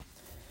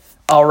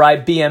All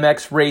right,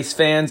 BMX race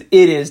fans,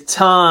 it is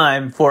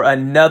time for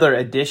another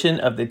edition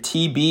of the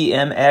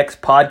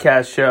TBMX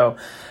podcast show.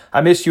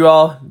 I missed you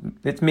all.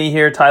 It's me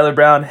here, Tyler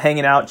Brown,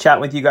 hanging out,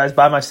 chatting with you guys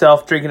by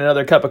myself, drinking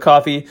another cup of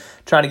coffee,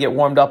 trying to get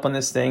warmed up on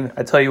this thing.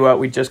 I tell you what,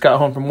 we just got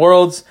home from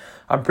Worlds.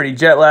 I'm pretty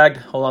jet lagged.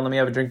 Hold on, let me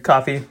have a drink of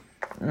coffee.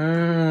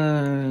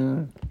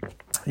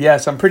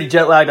 Yes, I'm pretty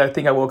jet lagged. I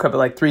think I woke up at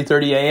like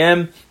 3:30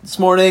 a.m. this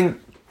morning.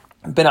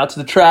 Been out to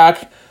the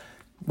track.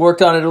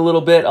 Worked on it a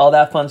little bit, all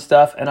that fun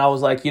stuff. And I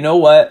was like, you know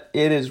what?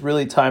 It is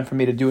really time for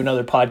me to do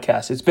another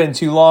podcast. It's been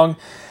too long.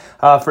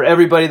 For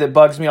everybody that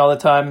bugs me all the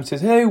time and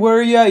says, hey, where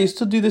are you at? You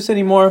still do this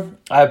anymore?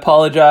 I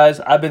apologize.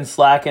 I've been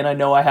slacking. I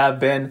know I have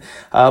been.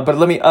 But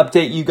let me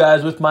update you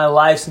guys with my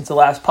life since the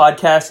last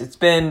podcast. It's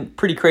been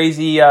pretty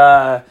crazy.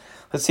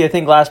 Let's see, I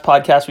think last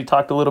podcast we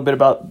talked a little bit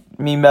about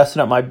me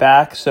messing up my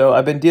back. So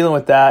I've been dealing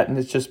with that, and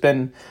it's just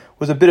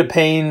was a bit of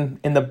pain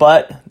in the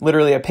butt,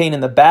 literally a pain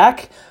in the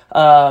back.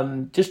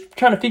 Just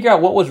trying to figure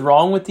out what was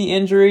wrong with the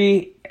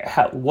injury,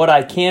 what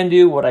I can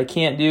do, what I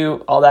can't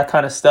do, all that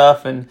kind of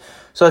stuff. And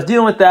so I was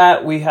dealing with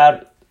that. We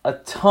had a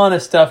ton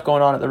of stuff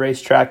going on at the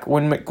racetrack.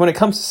 When it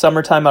comes to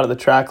summertime out of the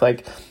track,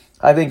 like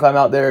I think I'm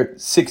out there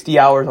 60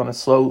 hours on a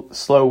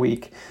slow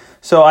week.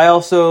 So I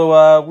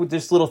also, with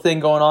this little thing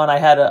going on, I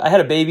had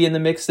a baby in the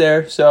mix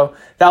there. So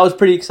that was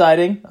pretty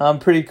exciting.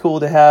 Pretty cool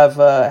to have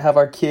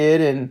our kid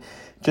and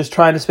just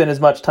trying to spend as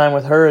much time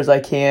with her as I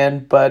can,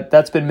 but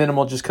that's been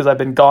minimal just because I've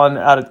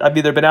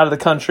either been out of the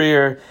country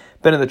or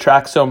been in the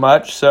track so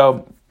much.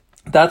 So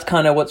that's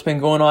kind of what's been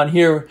going on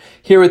here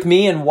with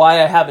me and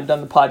why I haven't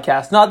done the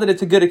podcast. Not that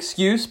it's a good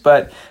excuse,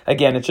 but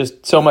again, it's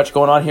just so much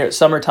going on here at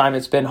summertime.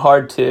 It's been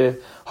hard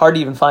to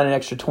even find an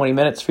extra 20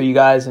 minutes for you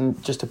guys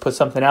and just to put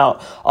something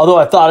out. Although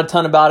I've thought a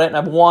ton about it and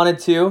I've wanted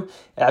to,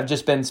 I've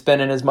just been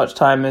spending as much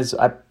time as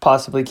I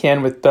possibly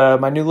can with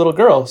my new little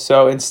girl.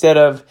 So instead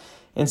of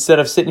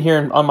sitting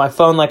here on my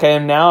phone like I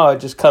am now, I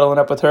just cuddling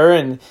up with her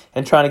and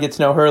trying to get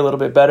to know her a little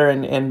bit better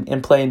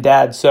and playing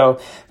dad. So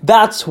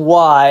that's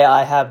why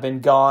I have been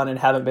gone and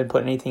haven't been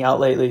putting anything out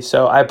lately.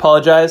 So I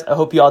apologize. I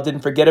hope you all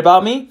didn't forget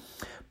about me,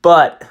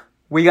 but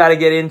we got to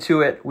get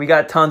into it. We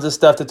got tons of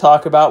stuff to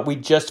talk about. We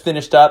just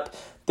finished up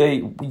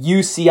the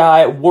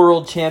UCI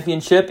World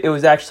Championship. It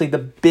was actually the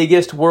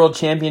biggest world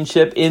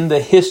championship in the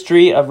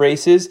history of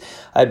races.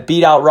 I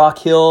beat out Rock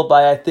Hill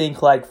by, I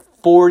think, like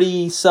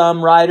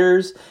 40-some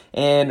riders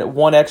and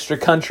one extra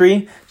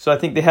country. So I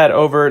think they had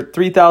over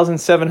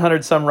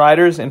 3,700 some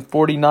riders in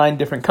 49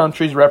 different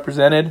countries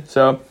represented.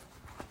 So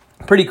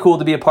pretty cool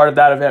to be a part of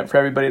that event for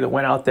everybody that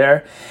went out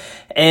there.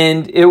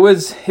 And it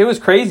was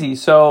crazy.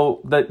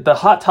 So the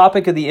hot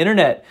topic of the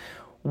internet,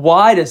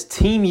 why does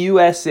Team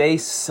USA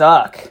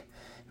suck?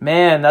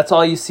 Man, that's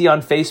all you see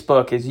on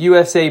Facebook is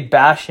USA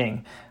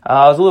bashing.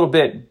 I was a little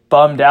bit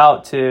bummed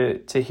out to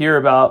hear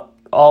about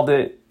all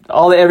that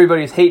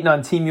everybody's hating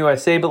on Team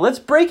USA, but let's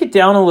break it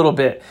down a little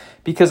bit,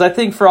 because I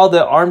think for all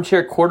the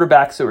armchair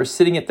quarterbacks that were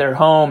sitting at their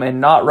home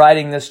and not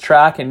riding this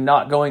track and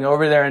not going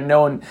over there and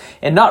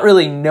not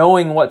really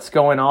knowing what's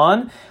going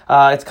on,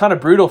 it's kind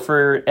of brutal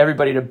for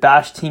everybody to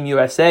bash Team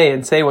USA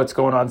and say what's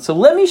going on. So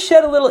let me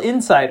shed a little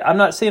insight. I'm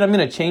not saying I'm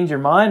going to change your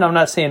mind. I'm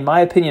not saying my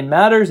opinion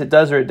matters. It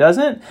does or it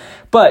doesn't.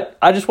 But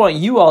I just want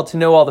you all to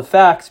know all the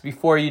facts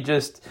before you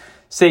just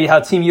say how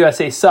Team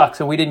USA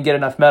sucks and we didn't get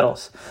enough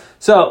medals.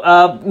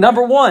 So,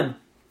 number one,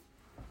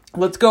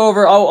 let's go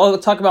over, I'll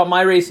talk about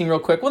my racing real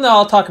quick. Well, no,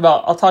 I'll talk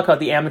about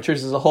the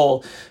amateurs as a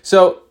whole.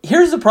 So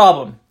here's the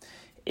problem,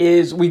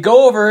 is we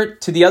go over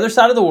to the other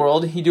side of the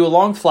world, you do a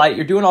long flight,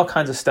 you're doing all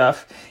kinds of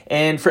stuff.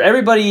 And for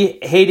everybody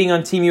hating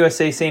on Team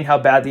USA, saying how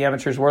bad the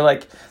amateurs were,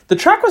 like, the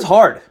track was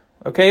hard.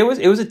 Okay, it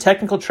was a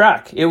technical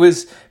track. It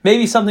was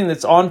maybe something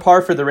that's on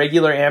par for the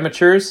regular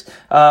amateurs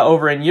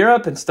over in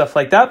Europe and stuff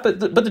like that.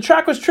 But the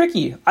track was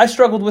tricky. I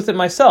struggled with it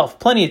myself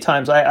plenty of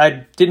times.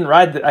 I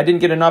didn't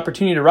get an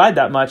opportunity to ride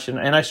that much,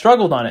 and I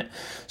struggled on it.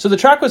 So the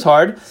track was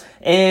hard.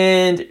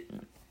 And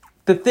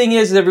the thing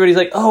is everybody's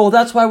like, oh, well,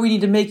 that's why we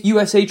need to make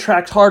USA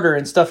tracks harder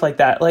and stuff like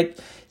that. Like,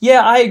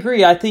 yeah, I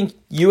agree. I think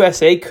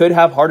USA could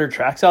have harder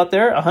tracks out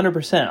there,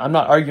 100%. I'm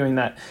not arguing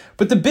that.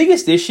 But the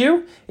biggest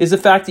issue is the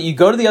fact that you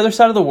go to the other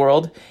side of the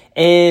world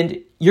and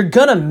you're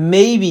going to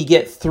maybe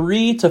get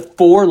 3 to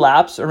 4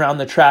 laps around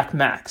the track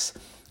max.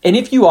 And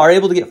if you are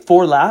able to get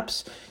 4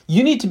 laps,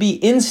 you need to be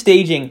in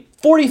staging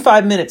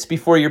 45 minutes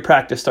before your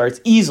practice starts,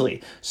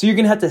 easily. So you're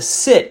going to have to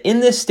sit in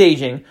this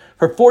staging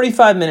for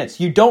 45 minutes.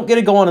 You don't get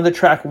to go onto the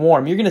track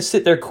warm. You're going to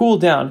sit there, cool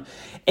down,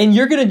 and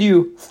you're going to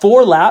do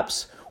 4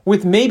 laps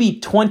with maybe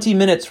 20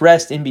 minutes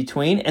rest in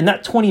between. And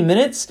that 20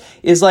 minutes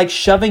is like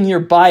shoving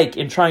your bike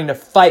and trying to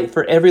fight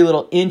for every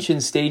little inch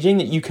in staging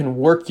that you can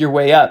work your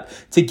way up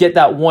to get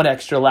that 1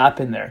 extra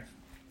lap in there.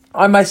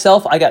 I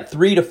myself, I got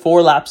 3 to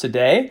 4 laps a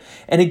day.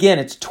 And again,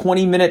 it's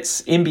 20 minutes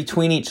in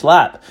between each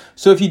lap.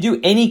 So if you do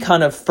any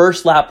kind of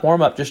first lap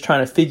warm up, just trying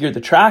to figure the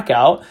track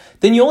out,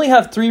 then you only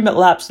have 3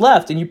 laps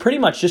left. And you pretty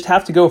much just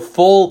have to go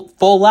full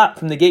lap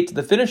from the gate to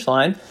the finish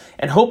line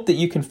and hope that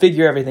you can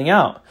figure everything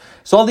out.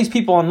 So all these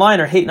people online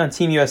are hating on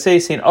Team USA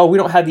saying, oh, we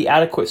don't have the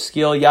adequate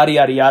skill, yada,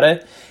 yada,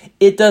 yada.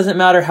 It doesn't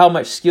matter how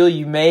much skill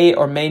you may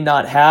or may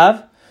not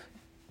have.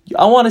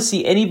 I want to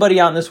see anybody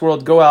out in this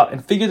world go out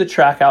and figure the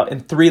track out in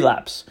 3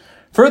 laps.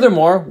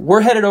 Furthermore,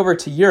 we're headed over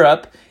to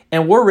Europe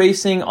and we're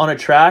racing on a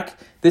track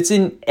that's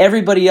in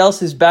everybody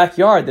else's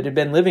backyard that had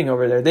been living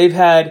over there. They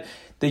had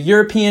a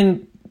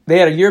European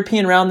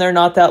round there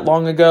not that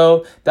long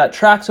ago. That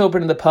track's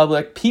open to the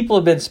public. People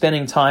have been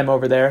spending time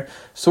over there.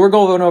 So we're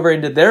going over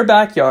into their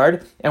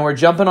backyard and we're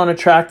jumping on a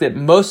track that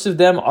most of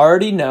them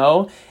already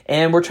know,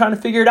 and we're trying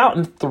to figure it out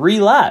in 3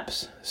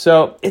 laps.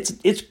 So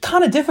it's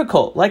kind of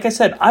difficult. Like I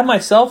said, I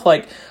myself,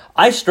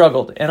 I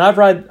struggled, and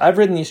I've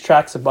ridden these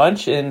tracks a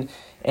bunch, and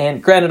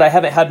granted, I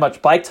haven't had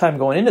much bike time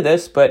going into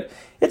this, but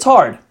it's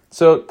hard.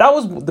 So that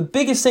was the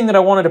biggest thing that I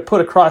wanted to put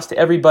across to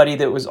everybody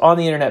that was on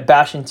the internet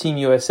bashing Team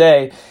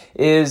USA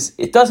is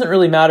it doesn't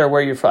really matter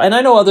where you're from. And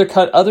I know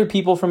other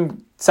people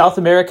from South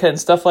America and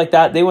stuff like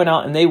that, they went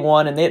out and they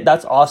won, and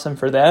that's awesome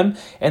for them,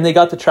 and they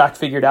got the track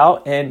figured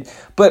out.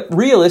 But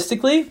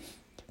realistically,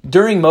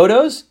 during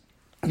motos,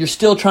 you're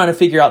still trying to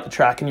figure out the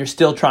track and you're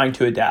still trying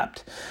to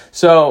adapt.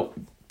 So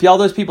all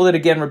those people that,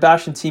 again, were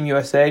bashing Team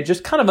USA,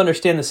 just kind of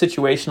understand the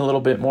situation a little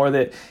bit more,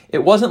 that it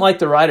wasn't like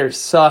the riders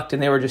sucked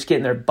and they were just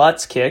getting their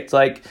butts kicked.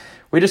 Like,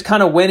 we just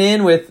kind of went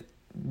in with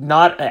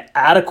not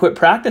adequate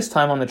practice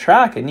time on the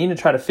track and needed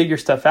to try to figure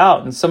stuff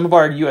out. And some of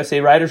our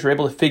USA riders were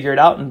able to figure it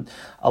out, and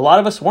a lot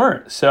of us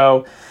weren't.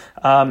 So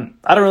I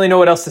don't really know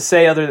what else to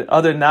say other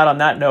than that on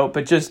that note,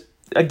 but just,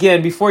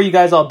 again, before you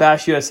guys all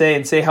bash USA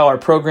and say how our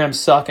programs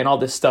suck and all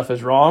this stuff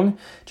is wrong,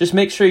 just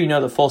make sure you know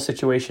the full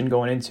situation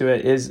going into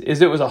it. Is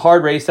it was a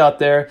hard race out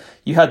there.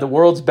 You had the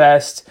world's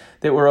best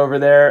that were over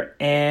there,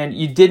 and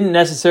you didn't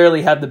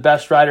necessarily have the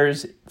best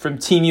riders from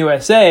Team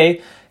USA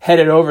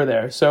headed over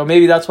there. So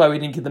maybe that's why we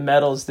didn't get the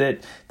medals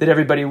that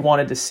everybody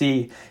wanted to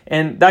see.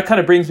 And that kind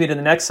of brings me to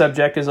the next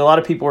subject, is a lot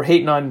of people were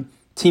hating on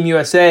Team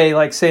USA,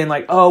 like saying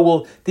like, oh,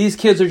 well, these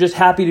kids are just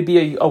happy to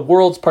be a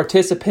world's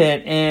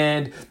participant,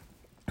 and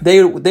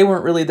they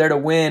weren't really there to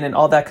win and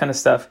all that kind of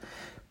stuff.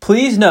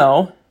 Please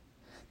know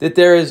that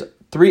there is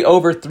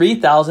over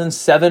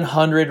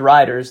 3,700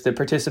 riders that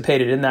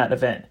participated in that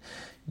event.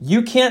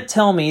 You can't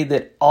tell me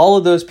that all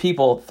of those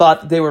people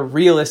thought that they were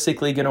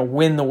realistically going to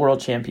win the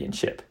world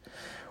championship.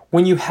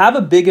 When you have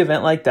a big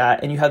event like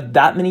that and you have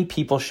that many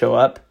people show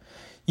up,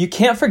 you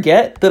can't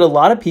forget that a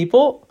lot of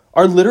people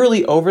are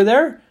literally over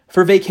there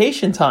for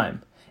vacation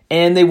time,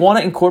 and they want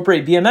to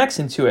incorporate BMX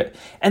into it.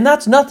 And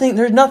there's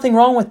nothing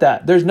wrong with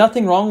that. There's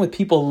nothing wrong with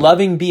people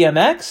loving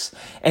BMX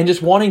and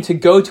just wanting to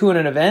go to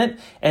an event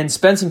and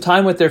spend some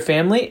time with their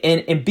family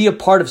and be a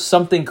part of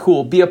something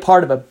cool, be a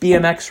part of a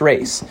BMX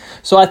race.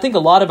 So I think a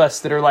lot of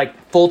us that are like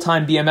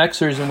full-time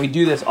BMXers, and we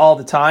do this all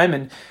the time,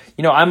 and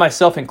I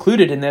myself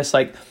included in this,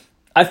 like,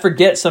 I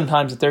forget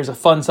sometimes that there's a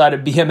fun side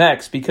of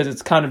BMX because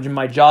it's kind of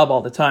my job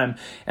all the time.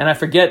 And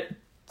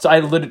I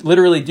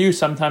literally do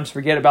sometimes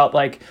forget about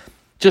like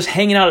just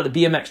hanging out at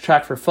the BMX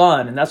track for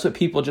fun. And that's what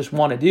people just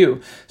want to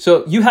do.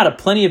 So you had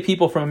plenty of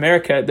people from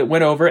America that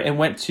went over and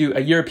went to a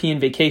European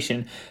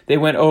vacation. They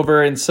went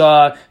over and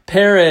saw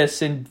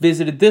Paris and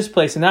visited this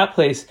place and that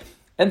place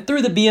and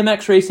threw the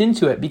BMX race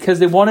into it because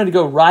they wanted to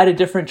go ride a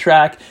different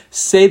track,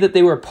 say that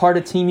they were part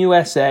of Team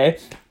USA,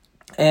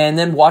 and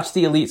then watch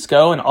the elites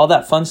go and all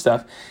that fun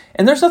stuff.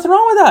 And there's nothing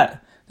wrong with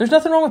that. There's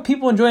nothing wrong with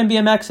people enjoying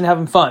BMX and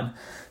having fun.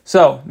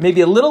 So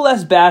maybe a little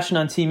less bashing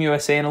on Team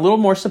USA and a little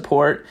more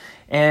support.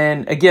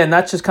 And again,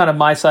 that's just kind of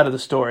my side of the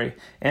story.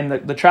 And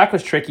the track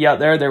was tricky out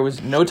there. There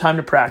was no time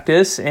to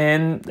practice,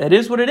 and it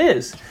is what it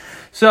is.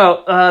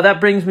 So that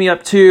brings me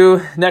up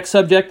to next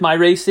subject, my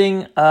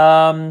racing.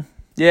 I'm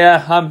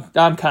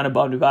kind of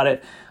bummed about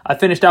it. I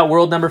finished out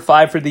world number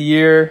 5 for the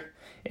year,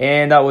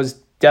 and that was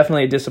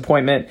definitely a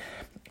disappointment.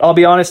 I'll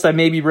be honest, I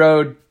maybe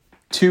rode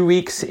 2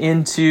 weeks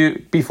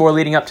before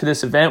leading up to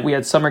this event. We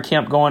had summer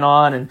camp going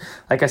on, and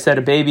like I said,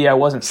 a baby, I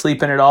wasn't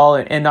sleeping at all,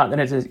 and not that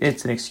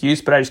it's an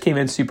excuse, but I just came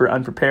in super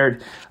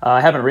unprepared. I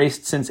haven't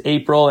raced since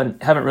April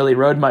and haven't really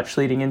rode much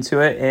leading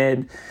into it,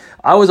 and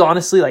I was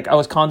honestly, I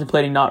was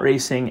contemplating not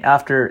racing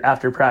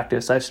after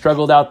practice. I've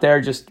struggled out there,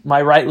 just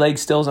my right leg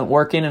still isn't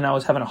working, and I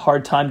was having a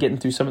hard time getting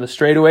through some of the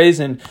straightaways,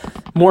 and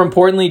more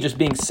importantly, just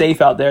being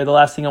safe out there. The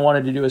last thing I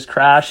wanted to do is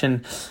crash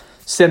and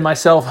send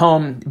myself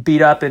home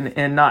beat up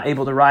and not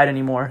able to ride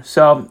anymore.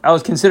 So I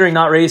was considering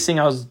not racing.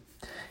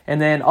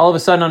 And then all of a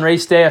sudden on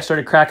race day, I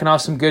started cracking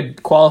off some good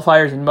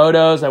qualifiers and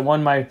motos. I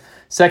won my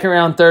second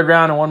round, third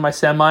round, and won my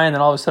semi. And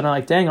then all of a sudden I'm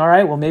like, dang, all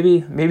right, well,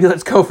 maybe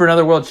let's go for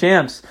another world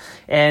champs.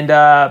 And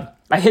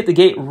I hit the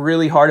gate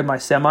really hard in my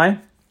semi.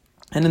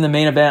 And in the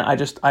main event, I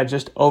just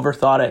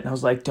overthought it. And I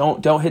was like,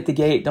 don't hit the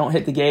gate, don't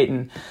hit the gate.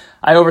 And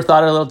I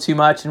overthought it a little too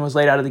much and was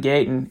late out of the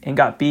gate and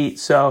got beat.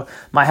 So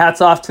my hat's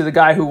off to the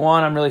guy who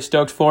won. I'm really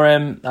stoked for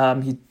him.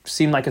 He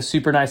seemed like a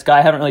super nice guy.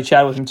 I haven't really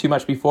chatted with him too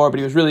much before, but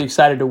he was really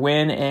excited to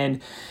win.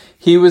 And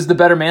he was the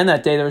better man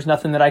that day. There was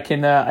nothing that I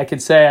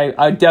could say.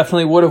 I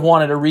definitely would have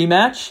wanted a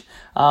rematch.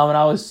 And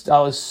I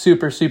was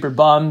super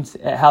bummed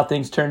at how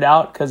things turned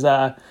out, because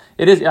I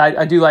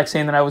do like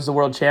saying that I was the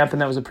world champ,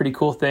 and that was a pretty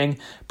cool thing.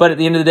 But at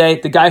the end of the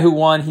day, the guy who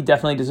won, he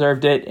definitely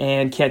deserved it,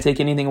 and can't take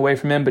anything away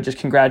from him, but just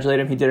congratulate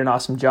him. He did an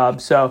awesome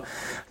job. So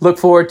look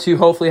forward to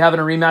hopefully having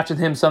a rematch with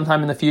him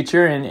sometime in the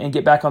future, and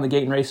get back on the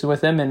gate and racing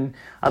with him. And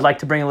I'd like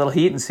to bring a little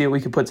heat and see what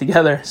we can put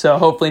together. So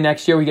hopefully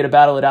next year we get to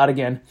battle it out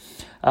again.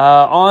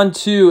 On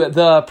to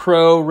the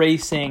pro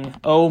racing.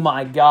 Oh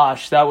my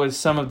gosh, that was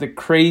some of the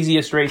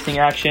craziest racing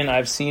action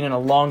I've seen in a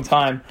long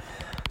time.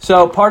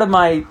 So one of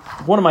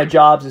my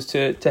jobs is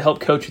to help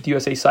coach with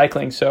USA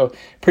Cycling. So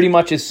pretty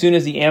much as soon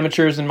as the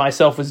amateurs and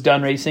myself was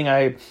done racing,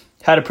 I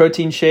had a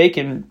protein shake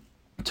and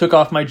took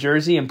off my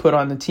jersey and put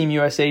on the Team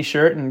USA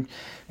shirt and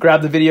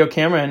grabbed the video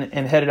camera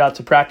and headed out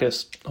to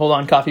practice. Hold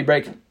on, coffee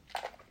break.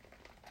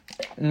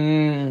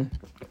 And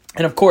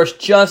of course,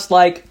 just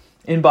like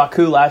in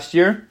Baku last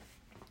year,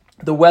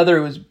 the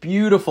weather was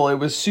beautiful. It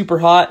was super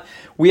hot.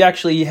 We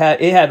actually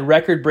had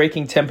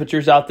record-breaking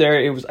temperatures out there.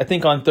 It was, I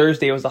think on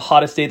Thursday, it was the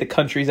hottest day the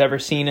country's ever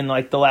seen in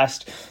like the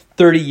last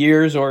 30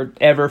 years or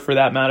ever for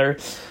that matter.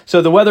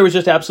 So the weather was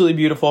just absolutely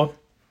beautiful.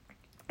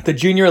 The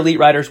junior elite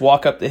riders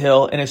walk up the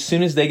hill, and as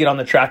soon as they get on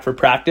the track for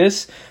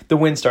practice, the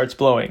wind starts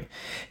blowing.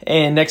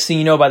 And next thing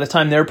you know, by the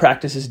time their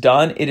practice is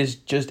done, it is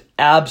just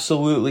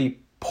absolutely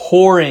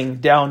pouring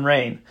down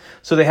rain.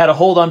 So they had to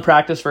hold on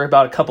practice for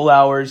about a couple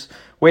hours,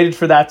 waited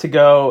for that to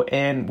go,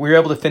 and we were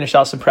able to finish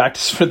out some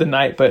practice for the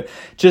night. But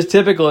just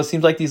typical, it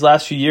seems like these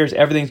last few years,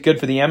 everything's good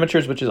for the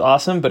amateurs, which is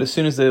awesome. But as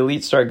soon as the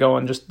elites start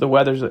going, just the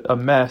weather's a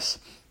mess.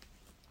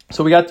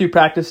 So we got through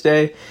practice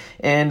day,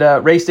 and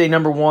race day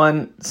number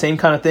 1, same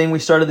kind of thing. We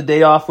started the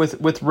day off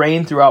with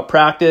rain throughout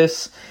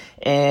practice,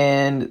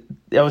 and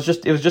it was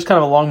just kind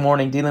of a long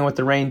morning dealing with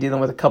the rain, dealing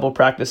with a couple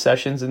practice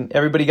sessions, and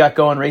everybody got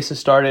going, races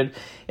started,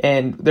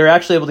 and they're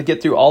actually able to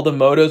get through all the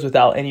motos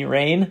without any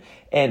rain.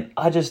 And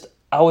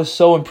I was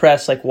so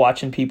impressed, like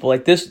watching people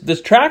like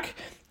this track.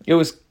 It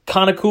was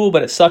kind of cool,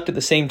 but it sucked at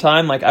the same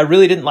time. Like I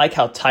really didn't like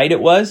how tight it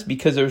was,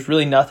 because there was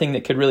really nothing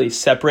that could really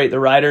separate the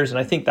riders. And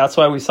I think that's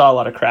why we saw a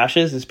lot of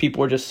crashes, is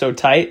people were just so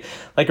tight.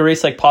 Like a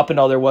race like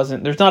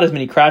Papendal, there's not as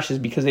many crashes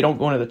because they don't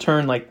go into the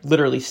turn like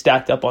literally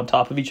stacked up on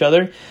top of each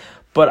other.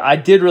 But I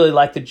did really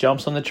like the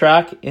jumps on the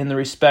track, in the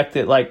respect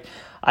that like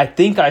I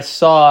think I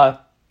saw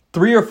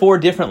 3 or 4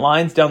 different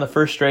lines down the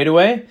first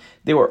straightaway.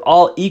 They were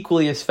all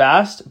equally as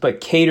fast,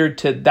 but catered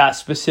to that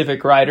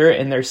specific rider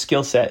and their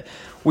skill set.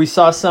 We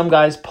saw some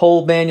guys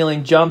pole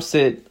manualing jumps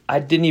that I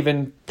didn't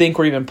even think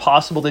were even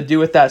possible to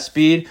do at that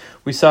speed.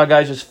 We saw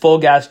guys just full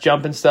gas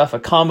jumping stuff, a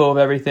combo of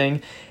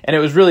everything. And it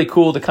was really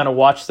cool to kind of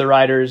watch the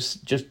riders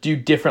just do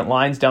different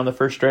lines down the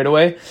first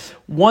straightaway.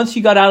 Once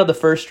you got out of the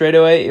first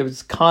straightaway, it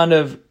was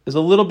a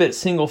little bit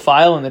single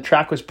file, and the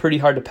track was pretty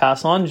hard to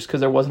pass on just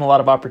because there wasn't a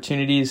lot of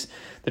opportunities.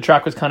 The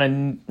track was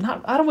kind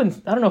of I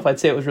don't know if I'd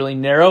say it was really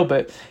narrow,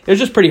 but it was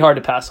just pretty hard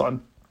to pass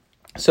on.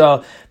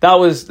 So that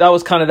was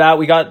kind of that.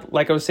 We got,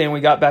 like I was saying,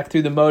 we got back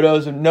through the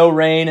motos and no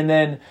rain, and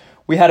then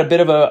we had a bit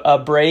of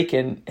a break.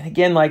 And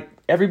again, like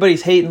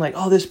everybody's hating, like,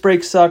 oh, this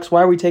break sucks.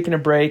 Why are we taking a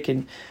break?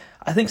 And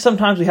I think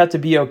sometimes we have to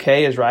be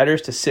okay as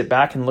riders to sit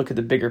back and look at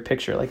the bigger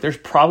picture. Like there's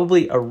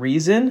probably a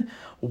reason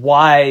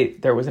why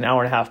there was an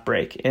hour and a half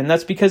break. And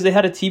that's because they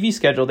had a TV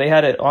schedule. They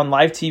had it on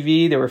live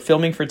TV. They were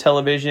filming for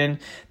television.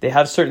 They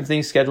have certain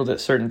things scheduled at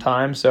certain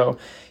times. So,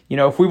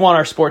 if we want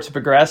our sport to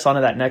progress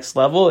onto that next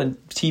level, and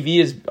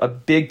TV is a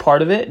big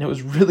part of it. And it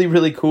was really,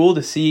 really cool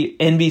to see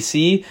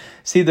see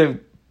the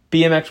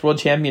BMX World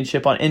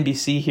Championship on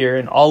NBC here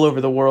and all over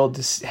the world,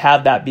 to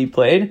have that be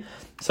played.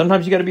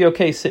 Sometimes you got to be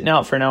okay sitting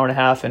out for an hour and a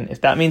half. And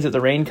if that means that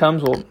the rain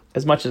comes, well,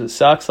 as much as it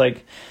sucks,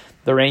 like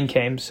the rain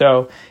came.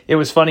 So it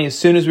was funny. As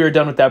soon as we were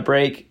done with that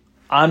break,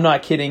 I'm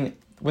not kidding,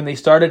 when they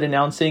started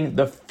announcing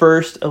the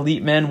first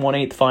Elite Men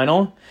 1/8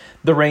 final,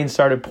 the rain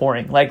started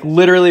pouring. Like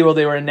literally while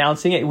they were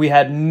announcing it, we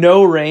had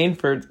no rain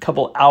for a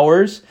couple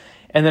hours,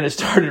 and then it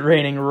started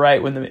raining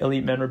right when the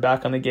Elite Men were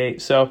back on the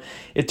gate. So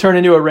it turned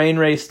into a rain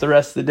race the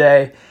rest of the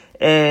day,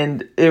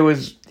 and it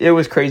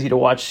was crazy to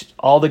watch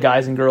all the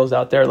guys and girls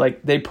out there.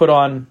 Like they put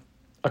on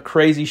a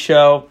crazy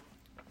show.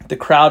 The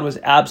crowd was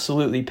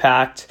absolutely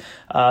packed.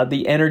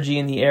 The energy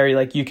in the area,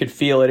 like you could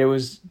feel it. It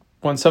was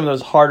on some of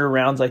those harder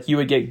rounds, like you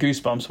would get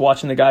goosebumps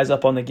watching the guys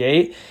up on the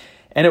gate.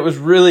 And it was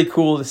really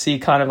cool to see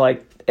kind of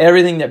like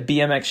everything that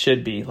BMX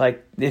should be.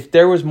 Like if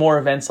there was more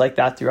events like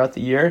that throughout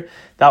the year,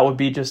 that would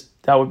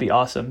be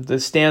awesome. The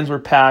stands were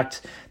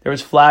packed. There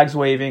was flags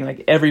waving.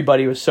 Like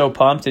everybody was so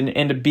pumped.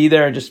 And to be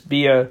there and just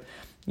be a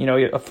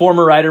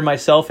former rider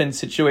myself in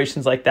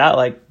situations like that,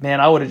 like,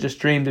 man, I would have just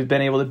dreamed of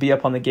being able to be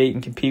up on the gate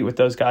and compete with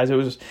those guys. It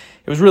was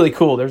really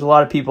cool. There's a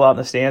lot of people out in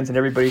the stands and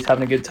everybody's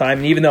having a good time.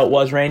 And even though it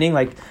was raining,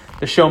 like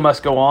the show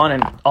must go on,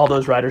 and all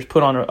those riders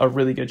put on a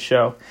really good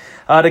show.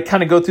 To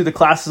kind of go through the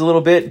classes a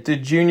little bit, the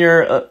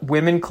junior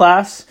women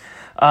class,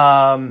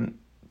 the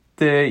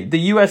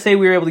USA,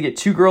 we were able to get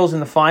 2 girls in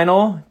the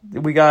final.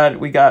 We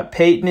got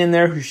Peyton in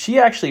there, who she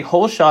actually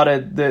hole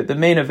shotted the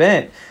main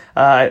event.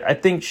 I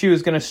think she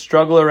was going to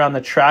struggle around the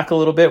track a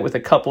little bit with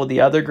a couple of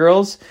the other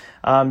girls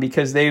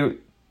because they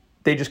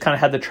they just kind of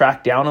had the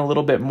track down a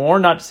little bit more.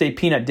 Not to say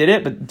Peanut did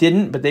it,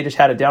 but they just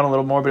had it down a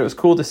little more. But it was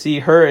cool to see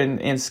her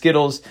and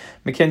Skittles,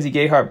 Mackenzie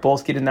Gayhart,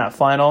 both get in that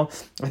final.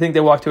 I think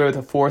they walked away with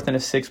a 4th and a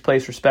 6th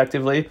place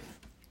respectively.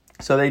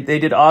 So they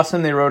did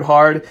awesome. They rode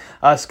hard.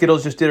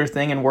 Skittles just did her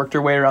thing and worked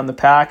her way around the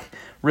pack.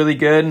 Really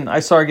good. And I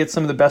saw her get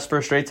some of the best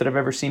first rates that I've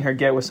ever seen her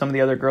get with some of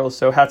the other girls.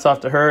 So hats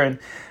off to her.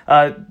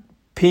 And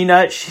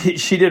Peanut,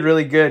 she did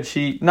really good.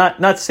 She not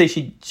to say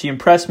she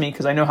impressed me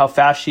because I know how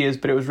fast she is,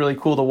 but it was really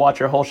cool to watch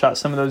her whole shot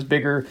some of those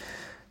bigger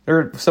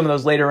or some of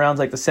those later rounds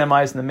like the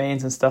semis and the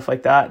mains and stuff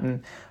like that.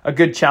 And a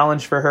good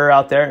challenge for her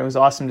out there. And it was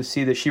awesome to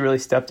see that she really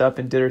stepped up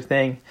and did her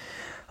thing.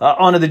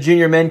 Onto the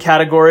junior men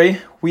category,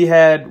 we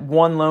had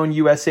one lone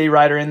USA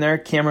rider in there,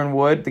 Cameron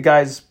Wood. The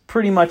guy's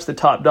pretty much the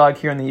top dog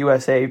here in the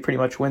USA. He pretty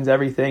much wins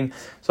everything.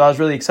 So I was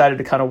really excited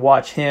to kind of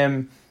watch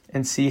him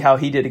and see how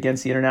he did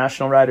against the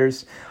international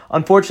riders.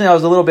 Unfortunately, I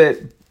was a little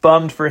bit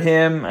bummed for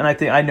him, and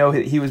I know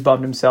he was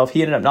bummed himself.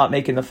 He ended up not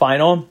making the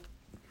final.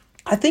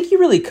 I think he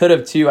really could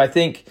have too. I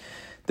think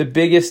the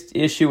biggest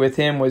issue with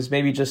him was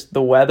maybe just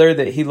the weather,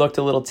 that he looked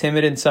a little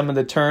timid in some of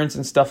the turns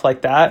and stuff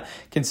like that,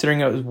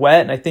 considering it was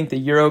wet. And I think the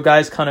Euro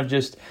guys kind of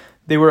just,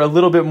 they were a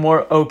little bit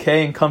more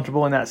okay and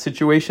comfortable in that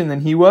situation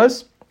than he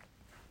was.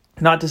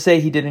 Not to say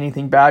he did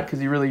anything bad, because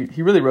he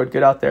really rode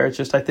good out there. It's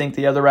just I think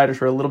the other riders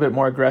were a little bit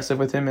more aggressive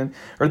with him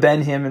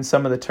than him in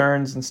some of the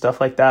turns and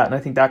stuff like that. And I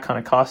think that kind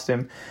of cost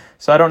him.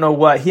 So I don't know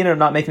what, he ended up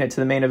not making it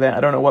to the main event.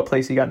 I don't know what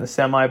place he got in the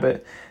semi,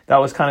 but that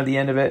was kind of the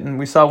end of it. And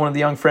we saw one of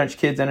the young French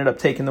kids ended up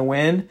taking the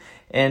win,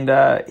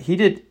 and he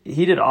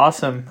did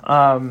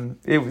awesome.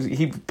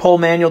 He pole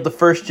manualed the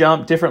first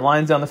jump, different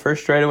lines down the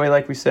first straightaway,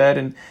 like we said,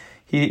 and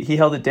he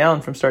held it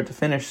down from start to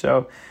finish.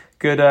 So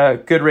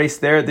good race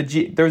there.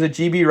 There was a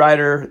GB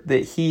rider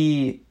that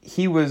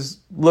he was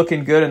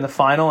looking good in the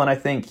final, and I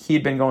think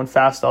he'd been going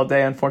fast all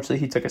day. Unfortunately,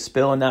 he took a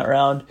spill in that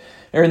round,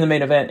 or in the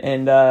main event,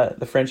 and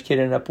the French kid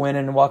ended up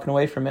winning and walking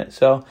away from it.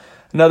 So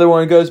another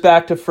one goes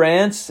back to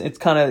France. It's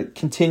kind of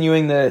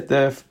continuing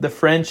the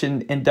French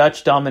and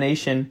Dutch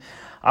domination.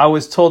 I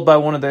was told by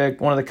one of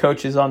the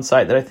coaches on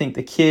site that I think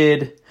the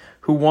kid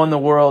who won the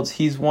Worlds,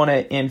 he's won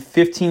it in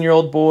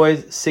 15-year-old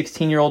boys,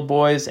 16-year-old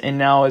boys, and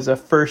now as a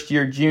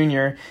first-year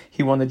junior,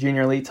 he won the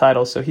junior elite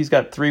title. So he's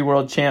got 3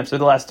 world champs, or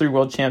the last 3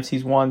 world champs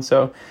he's won.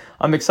 So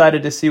I'm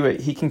excited to see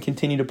what he can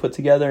continue to put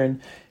together.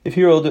 And if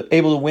he were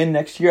able to win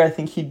next year, I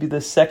think he'd be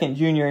the second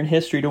junior in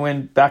history to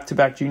win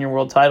back-to-back junior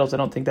world titles. I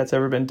don't think that's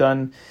ever been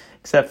done,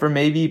 except for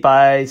maybe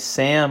by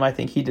Sam. I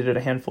think he did it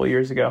a handful of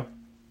years ago.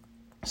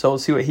 So we'll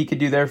see what he could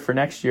do there for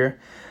next year.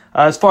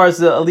 As far as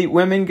the elite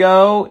women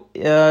go,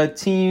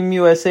 Team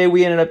USA,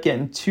 we ended up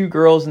getting 2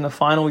 girls in the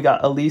final. We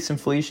got Elise and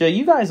Felicia.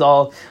 You guys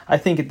all, I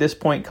think at this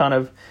point, kind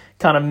of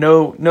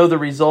know the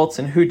results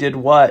and who did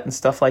what and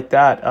stuff like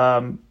that.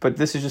 But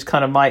this is just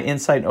kind of my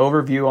insight and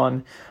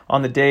overview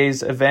on the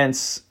day's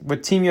events.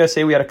 With Team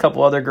USA, we had a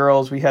couple other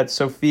girls. We had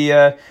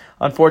Sophia.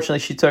 Unfortunately,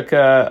 she took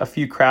a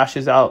few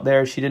crashes out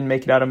there. She didn't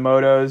make it out of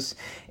motos.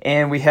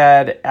 And we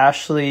had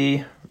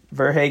Ashley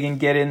Verhagen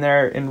get in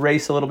there and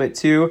race a little bit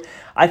too.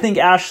 I think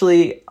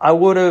Ashley, I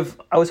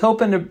was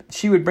hoping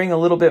she would bring a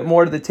little bit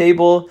more to the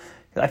table.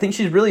 I think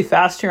she's really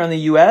fast here on the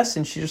U.S.,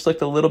 and she just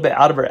looked a little bit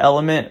out of her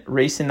element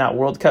racing that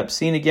World Cup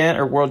scene again,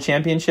 or World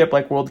Championship,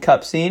 like World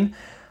Cup scene.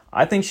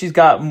 I think she's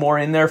got more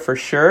in there for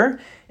sure,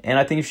 and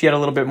I think if she had a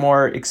little bit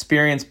more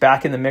experience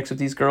back in the mix with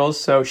these girls.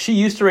 So she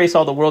used to race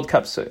all the World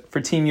Cups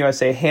for Team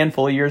USA a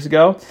handful of years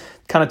ago,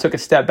 kind of took a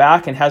step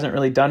back and hasn't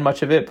really done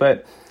much of it,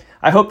 but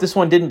I hope this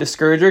one didn't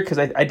discourage her, because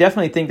I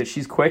definitely think that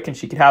she's quick and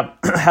she could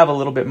have a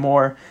little bit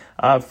more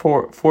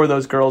for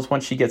those girls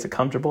once she gets it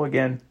comfortable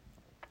again.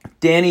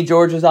 Danny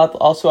George was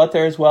also out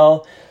there as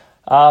well.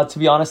 To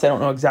be honest, I don't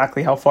know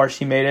exactly how far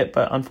she made it,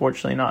 but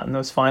unfortunately not in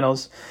those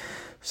finals.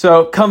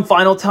 So come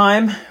final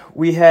time,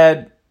 we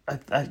had,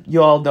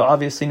 you all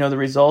obviously know the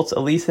results.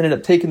 Elise ended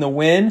up taking the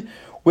win,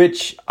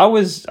 which I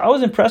was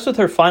impressed with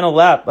her final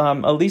lap.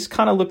 Elise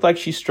kind of looked like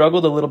she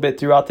struggled a little bit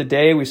throughout the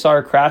day. We saw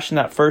her crash in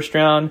that first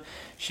round.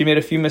 She made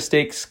a few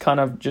mistakes kind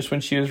of just when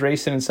she was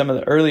racing in some of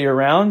the earlier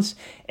rounds,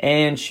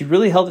 and she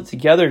really held it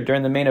together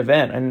during the main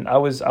event, and I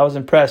was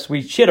impressed.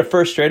 She had a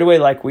first straightaway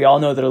like we all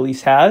know that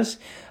Elise has,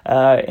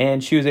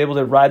 and she was able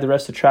to ride the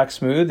rest of the track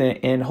smooth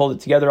and hold it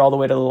together all the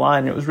way to the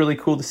line. It was really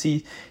cool to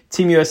see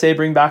Team USA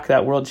bring back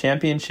that World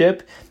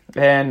Championship,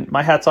 and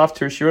my hat's off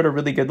to her. She rode a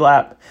really good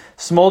lap.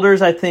 Smulders,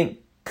 I think,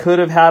 could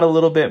have had a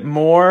little bit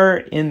more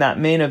in that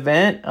main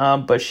event,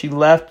 but she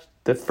left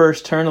the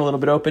first turn a little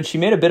bit open. She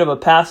made a bit of a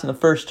pass in the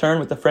first turn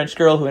with the French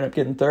girl who ended up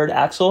getting third,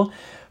 Axel,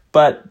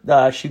 but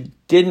she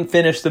didn't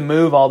finish the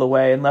move all the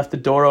way and left the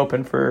door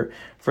open for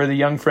the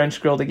young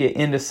French girl to get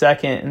into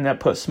second, and that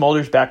put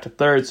Smulders back to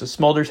third. So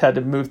Smulders had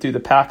to move through the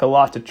pack a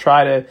lot to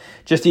try to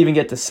just even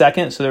get to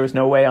second, so there was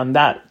no way on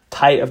that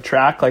tight of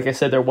track. Like I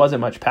said, there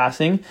wasn't much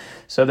passing,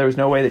 so there was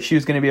no way that she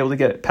was going to be able to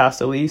get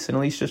past Elise, and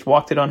Elise just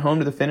walked it on home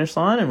to the finish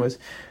line and was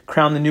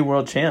crowned the new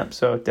world champ.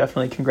 So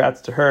definitely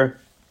congrats to her.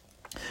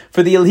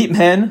 For the elite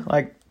men,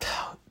 like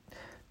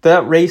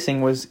that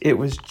racing was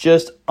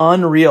just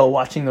unreal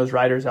watching those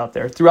riders out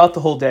there throughout the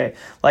whole day.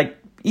 Like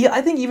yeah,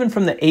 I think even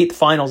from the 8th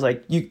finals,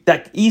 like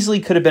that easily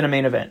could have been a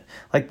main event.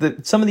 Like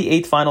some of the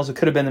 8th finals, it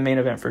could have been the main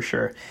event for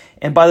sure.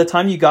 And by the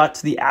time you got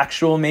to the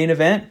actual main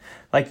event,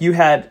 like you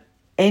had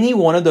any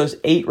one of those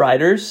 8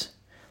 riders,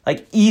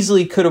 like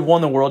easily could have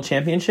won the world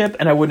championship,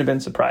 and I wouldn't have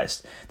been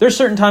surprised. There's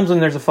certain times when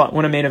there's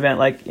when a main event,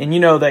 like, and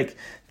like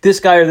this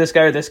guy or this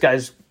guy or this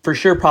guy's for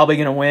sure probably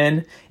going to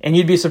win, and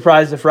you'd be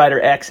surprised if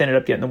rider X ended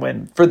up getting the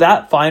win. For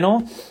that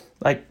final,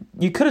 like,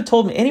 you could have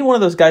told me any one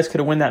of those guys could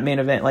have won that main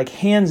event, like,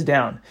 hands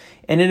down.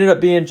 And it ended up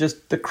being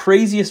just the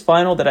craziest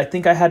final that I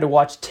think I had to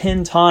watch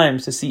 10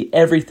 times to see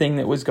everything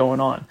that was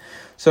going on.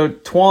 So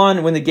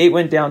Tuan, when the gate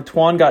went down,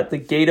 Tuan got the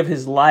gate of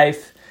his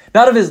life.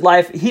 Not of his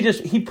life,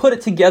 he put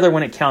it together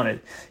when it counted.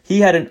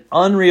 He had an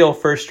unreal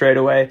first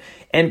straightaway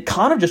and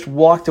kind of just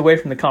walked away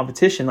from the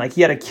competition. Like,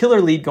 he had a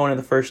killer lead going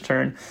into the first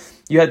turn.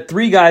 You had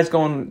 3 guys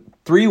going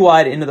 3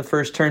 wide into the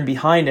first turn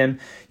behind him.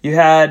 You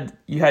had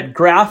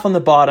Graf on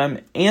the bottom,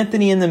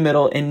 Anthony in the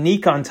middle, and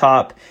Nick on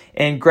top.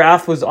 And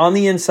Graf was on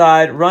the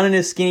inside running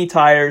his skinny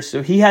tires,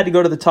 so he had to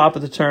go to the top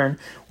of the turn.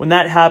 When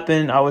that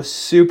happened, I was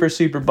super,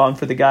 super bummed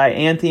for the guy.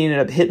 Anthony ended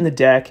up hitting the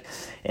deck.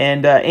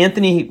 And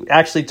Anthony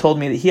actually told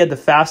me that he had the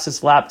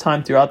fastest lap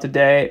time throughout the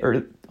day, or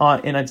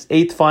in its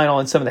 8th final,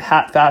 and some of the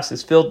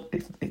fastest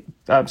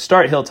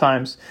start hill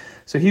times.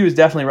 So he was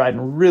definitely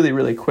riding really,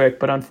 really quick.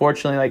 But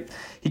unfortunately, like,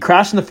 he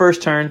crashed in the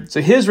first turn.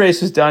 So his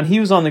race was done. He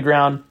was on the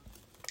ground.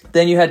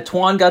 Then you had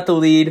Tuan got the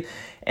lead,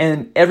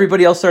 and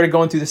everybody else started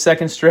going through the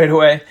second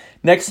straightaway.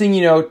 Next thing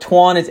you know,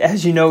 Tuan is,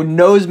 as you know,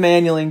 nose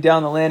manualing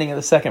down the landing of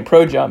the second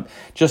pro jump.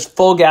 Just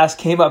full gas,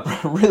 came up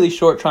really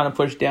short trying to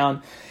push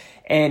down.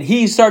 And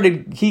he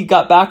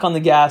got back on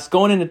the gas.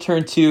 Going into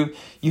turn 2,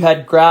 you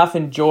had Graf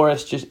and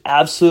Joris just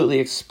absolutely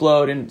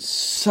explode in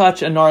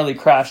such a gnarly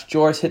crash.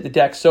 Joris hit the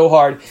deck so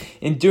hard.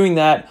 In doing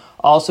that,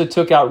 also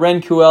took out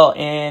Renkuel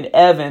and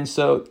Evan.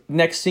 So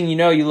next thing you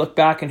know, you look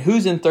back and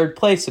who's in third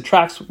place? The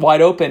track's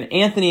wide open.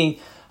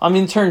 Anthony, I'm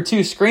in turn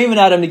 2, screaming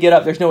at him to get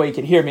up. There's no way he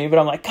could hear me, but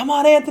I'm like, come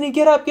on, Anthony,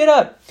 get up, get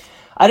up.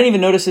 I didn't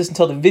even notice this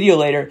until the video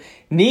later.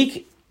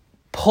 Nick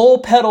pull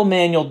pedal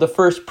manualed the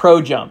first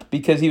pro jump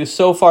because he was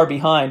so far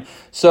behind.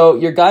 So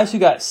your guys who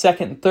got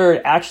second and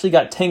third actually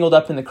got tangled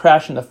up in the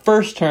crash in the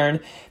first turn.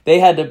 They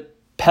had to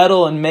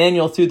pedal and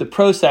manual through the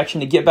pro section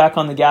to get back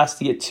on the gas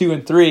to get 2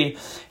 and 3.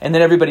 And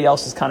then everybody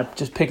else is kind of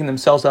just picking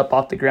themselves up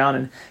off the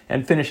ground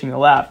and finishing the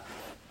lap.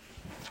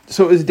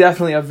 So it was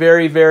definitely a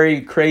very,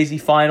 very crazy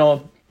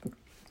final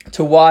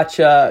to watch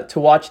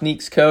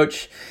Nick's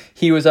coach.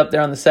 He was up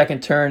there on the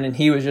second turn and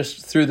he was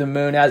just through the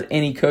moon, as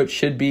any coach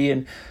should be.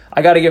 And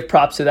I got to give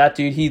props to that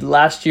dude. He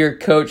last year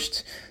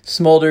coached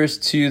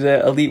Smulders to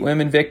the Elite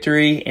Women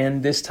victory,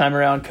 and this time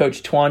around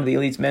coached Tuan to the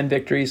Elite Men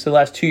victory. So the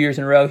last 2 years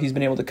in a row, he's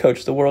been able to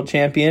coach the world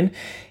champion,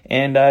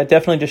 and it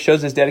definitely just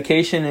shows his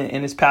dedication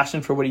and his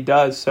passion for what he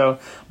does. So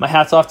my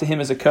hat's off to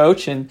him as a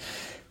coach, and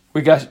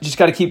we just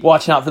got to keep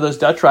watching out for those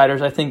Dutch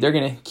riders. I think they're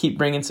going to keep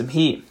bringing some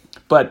heat.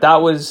 But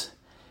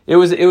it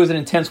was an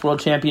intense world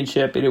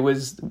championship. It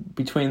was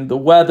between the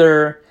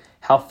weather,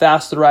 how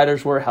fast the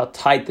riders were, how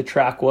tight the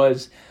track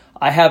was.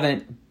 I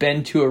haven't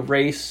been to a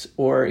race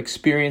or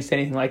experienced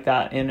anything like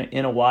that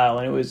in a while,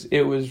 and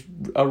it was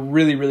a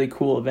really, really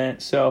cool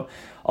event. So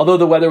although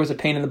the weather was a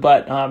pain in the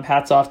butt,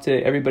 hats off to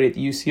everybody at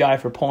the UCI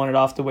for pulling it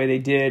off the way they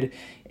did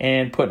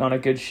and putting on a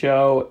good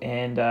show.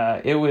 And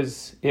it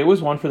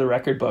was one for the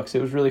record books.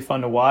 It was really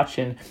fun to watch,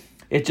 and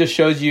it just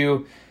shows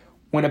you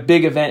when a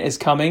big event is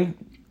coming,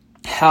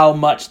 how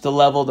much the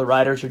level of the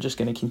riders are just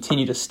going to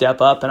continue to step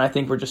up. And I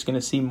think we're just going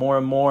to see more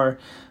and more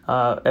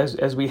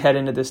as we head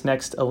into this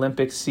next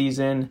Olympics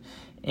season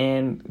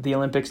and the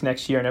Olympics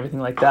next year and everything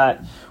like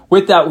that.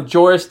 With that,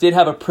 Joris did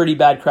have a pretty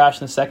bad crash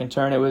in the second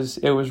turn. It was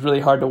really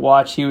hard to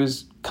watch. He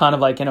was kind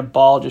of like in a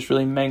ball, just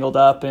really mangled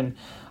up. And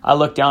I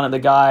looked down at the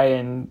guy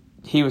and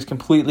he was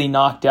completely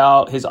knocked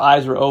out. His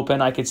eyes were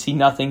open. I could see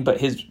nothing but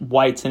his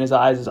whites in his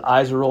eyes. His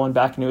eyes were rolling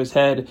back into his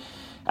head.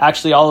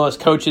 Actually, all of us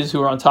coaches who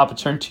were on top of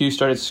turn 2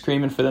 started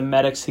screaming for the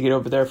medics to get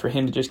over there for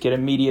him to just get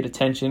immediate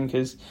attention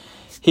because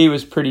he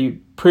was pretty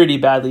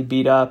badly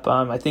beat up.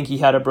 I think he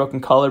had a broken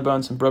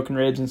collarbone, some broken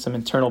ribs, and some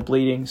internal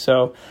bleeding.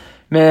 So,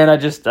 man,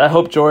 I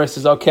hope Joris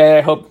is okay.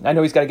 I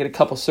know he's got to get a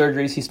couple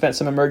surgeries. He spent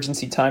some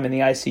emergency time in the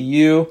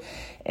ICU,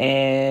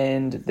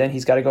 and then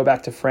he's got to go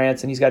back to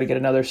France, and he's got to get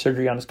another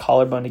surgery on his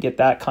collarbone to get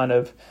that kind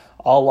of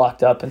all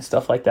locked up and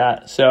stuff like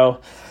that.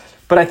 So,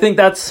 but I think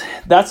that's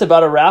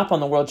about a wrap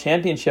on the World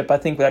Championship. I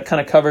think that kind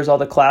of covers all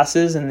the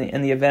classes and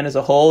the event as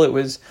a whole. It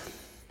was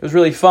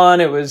really fun.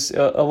 It was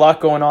a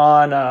lot going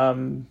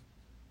on.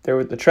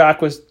 The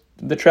track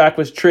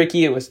was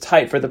tricky. It was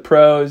tight for the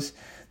pros.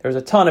 There was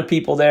a ton of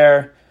people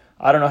there.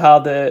 I don't know how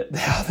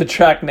the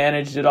track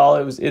managed it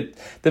all. The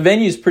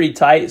venue is pretty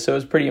tight, so it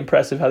was pretty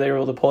impressive how they were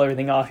able to pull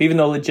everything off. Even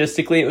though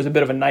logistically it was a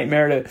bit of a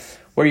nightmare to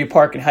where you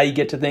park and how you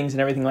get to things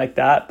and everything like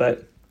that,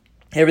 but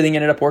everything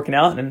ended up working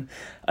out, and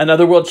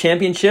another World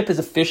Championship is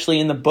officially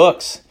in the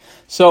books.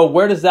 So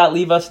where does that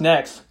leave us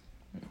next?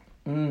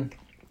 Hold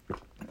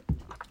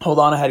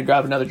on, I had to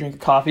grab another drink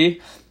of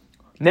coffee.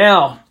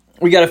 Now,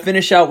 we got to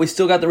finish out. We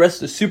still got the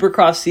rest of the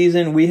Supercross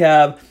season. We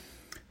have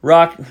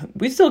Rock.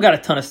 We still got a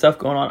ton of stuff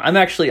going on.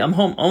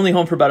 I'm only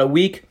home for about a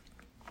week.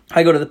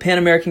 I go to the Pan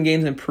American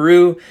Games in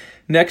Peru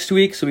next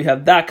week, so we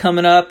have that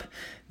coming up.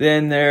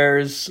 Then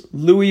there's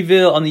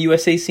Louisville on the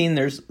USA scene.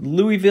 There's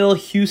Louisville,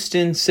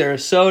 Houston,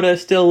 Sarasota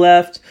still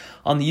left.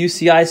 On the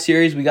UCI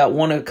series, we got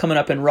one coming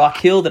up in Rock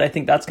Hill that I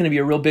think that's going to be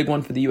a real big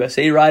one for the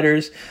USA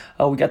riders.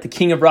 We got the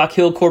king of Rock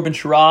Hill, Corbin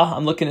Sharrah.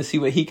 I'm looking to see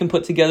what he can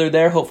put together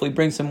there. Hopefully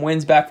bring some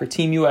wins back for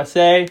Team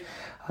USA.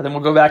 Then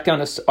we'll go back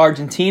down to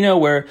Argentina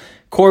where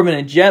Corbin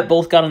and Jet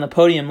both got on the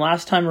podium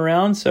last time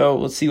around. So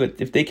we'll see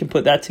if they can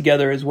put that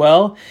together as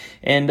well.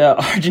 And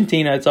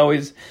Argentina, it's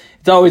always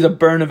a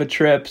burn of a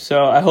trip.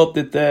 So I hope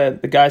that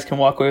the guys can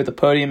walk away with the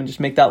podium and just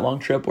make that long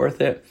trip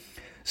worth it.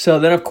 So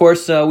then, of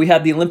course, we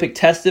have the Olympic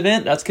test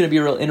event. That's going to be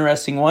a real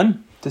interesting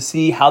one to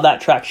see how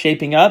that track's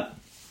shaping up.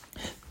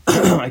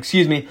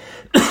 Excuse me.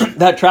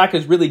 That track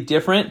is really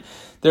different.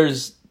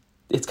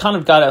 It's kind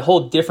of got a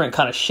whole different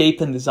kind of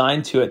shape and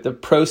design to it. The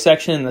pro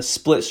section and the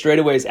split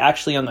straightaway is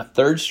actually on the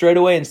third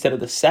straightaway instead of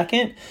the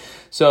second.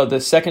 So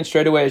the second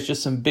straightaway is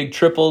just some big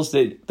triples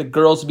that the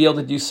girls will be able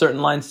to do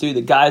certain lines through.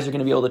 The guys are going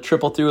to be able to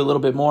triple through a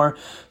little bit more.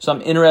 So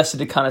I'm interested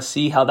to kind of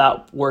see how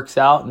that works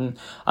out. And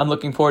I'm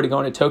looking forward to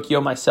going to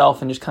Tokyo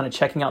myself and just kind of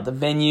checking out the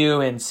venue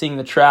and seeing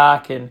the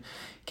track and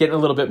getting a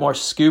little bit more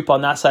scoop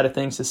on that side of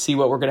things to see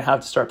what we're going to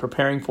have to start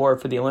preparing for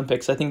the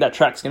Olympics. I think that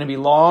track's going to be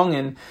long,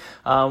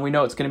 and we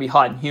know it's going to be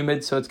hot and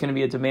humid, so it's going to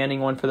be a demanding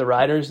one for the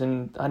riders.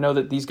 And I know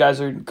that these guys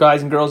and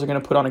girls are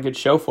going to put on a good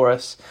show for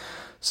us.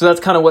 So that's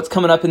kind of what's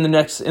coming up in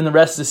the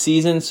rest of the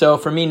season. So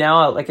for me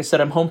now, like I said,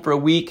 I'm home for a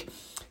week.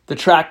 The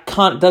track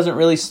doesn't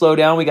really slow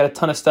down. We got a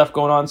ton of stuff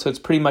going on, so it's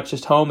pretty much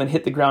just home and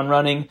hit the ground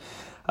running.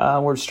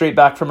 We're straight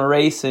back from a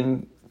race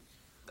and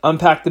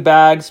unpack the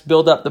bags,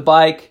 build up the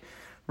bike,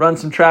 run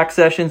some track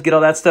sessions, get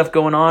all that stuff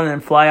going on, and then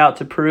fly out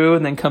to Peru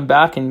and then come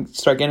back and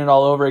start getting it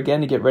all over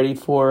again to get ready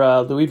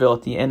for Louisville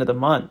at the end of the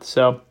month.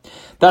 So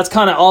that's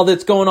kind of all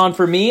that's going on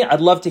for me.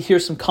 I'd love to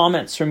hear some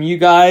comments from you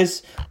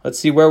guys. Let's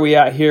see where we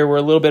at here. We're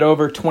a little bit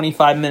over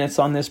 25 minutes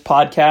on this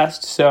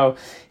podcast. So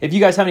if you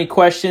guys have any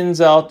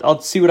questions,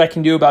 I'll see what I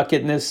can do about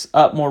getting this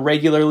up more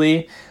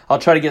regularly. I'll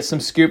try to get some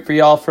scoop for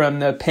y'all from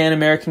the Pan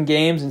American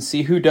Games and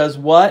see who does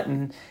what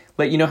and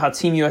let you know how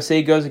Team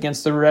USA goes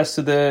against the rest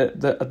of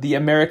the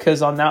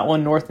Americas on that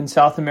one, North and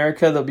South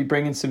America. They'll be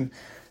bringing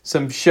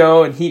some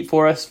show and heat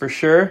for us for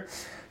sure.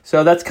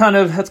 So that's kind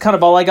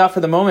of all I got for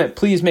the moment.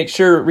 Please make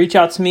sure reach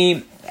out to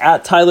me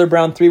at Tyler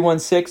Brown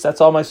 316. That's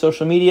all my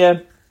social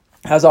media.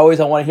 As always,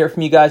 I want to hear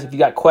from you guys. If you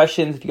got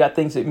questions, if you got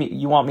things that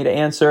you want me to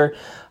answer,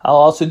 I'll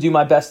also do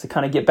my best to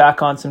kind of get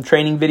back on some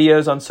training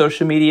videos on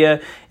social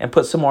media and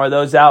put some more of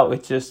those out.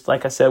 With just,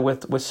 like I said,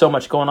 with so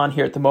much going on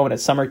here at the moment at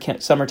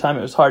summertime,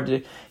 it was hard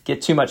to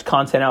get too much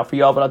content out for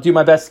y'all, but I'll do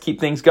my best to keep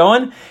things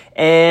going.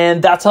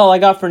 And that's all I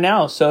got for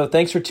now. So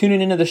thanks for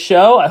tuning into the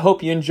show. I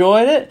hope you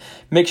enjoyed it.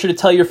 Make sure to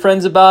tell your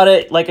friends about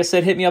it. Like I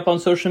said, hit me up on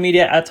social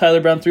media at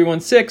Tyler Brown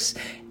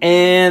 316.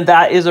 And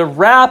that is a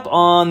wrap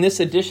on this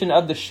edition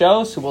of the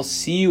show. So we'll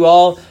see you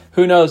all,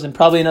 who knows, in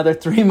probably another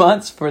 3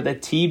 months for the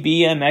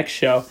TBMX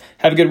show.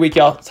 Have a good week,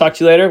 y'all. Talk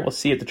to you later. We'll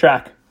see you at the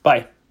track.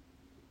 Bye.